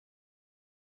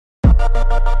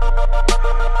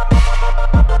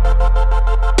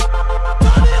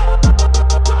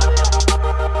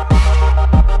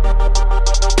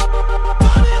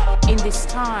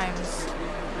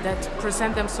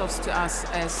across to us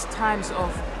as times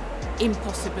of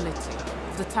impossibility,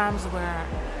 the times where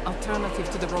alternative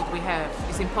to the world we have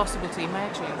is impossible to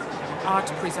imagine. Art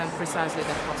presents precisely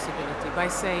that possibility by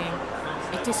saying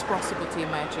it is possible to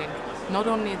imagine not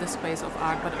only the space of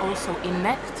art but also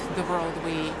enact the world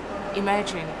we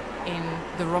imagine in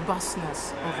the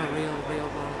robustness of a real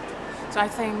world. So I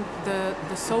think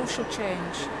the social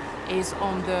change is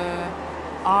on the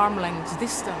arm-length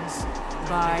distance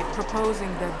by proposing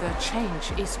that the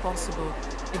change is possible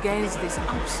against this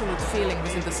absolute feeling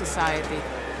within the society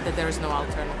that there is no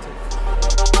alternative.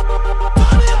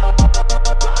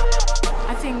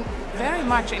 I think very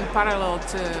much in parallel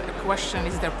to a question,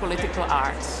 is there political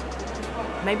art?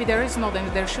 Maybe there is not, and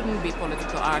there shouldn't be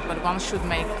political art, but one should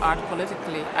make art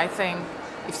politically. I think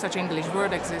if such English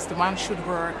word exists, one should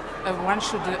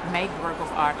make work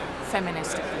of art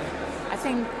feministically. I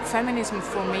think feminism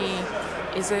for me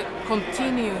is a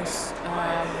continuous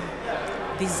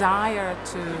desire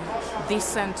to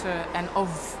decenter and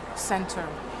off-center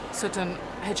certain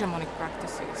hegemonic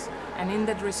practices. And in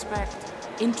that respect,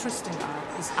 interesting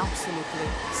art is absolutely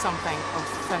something of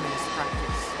feminist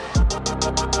practice.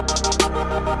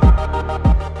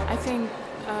 I think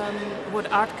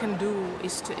what art can do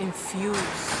is to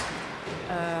infuse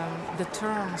the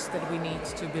terms that we need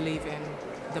to believe in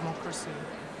democracy,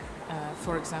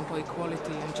 for example,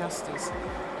 equality and justice,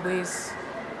 with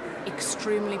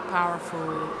extremely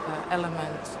powerful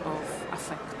element of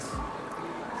affect.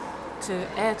 To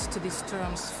add to these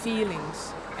terms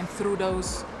feelings, and through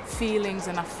those feelings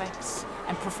and affects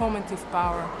and performative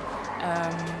power,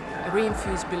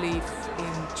 reinfuse belief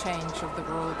in change of the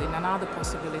world, in another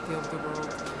possibility of the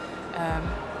world,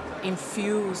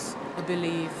 infuse a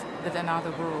belief that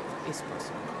another world is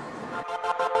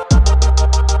possible.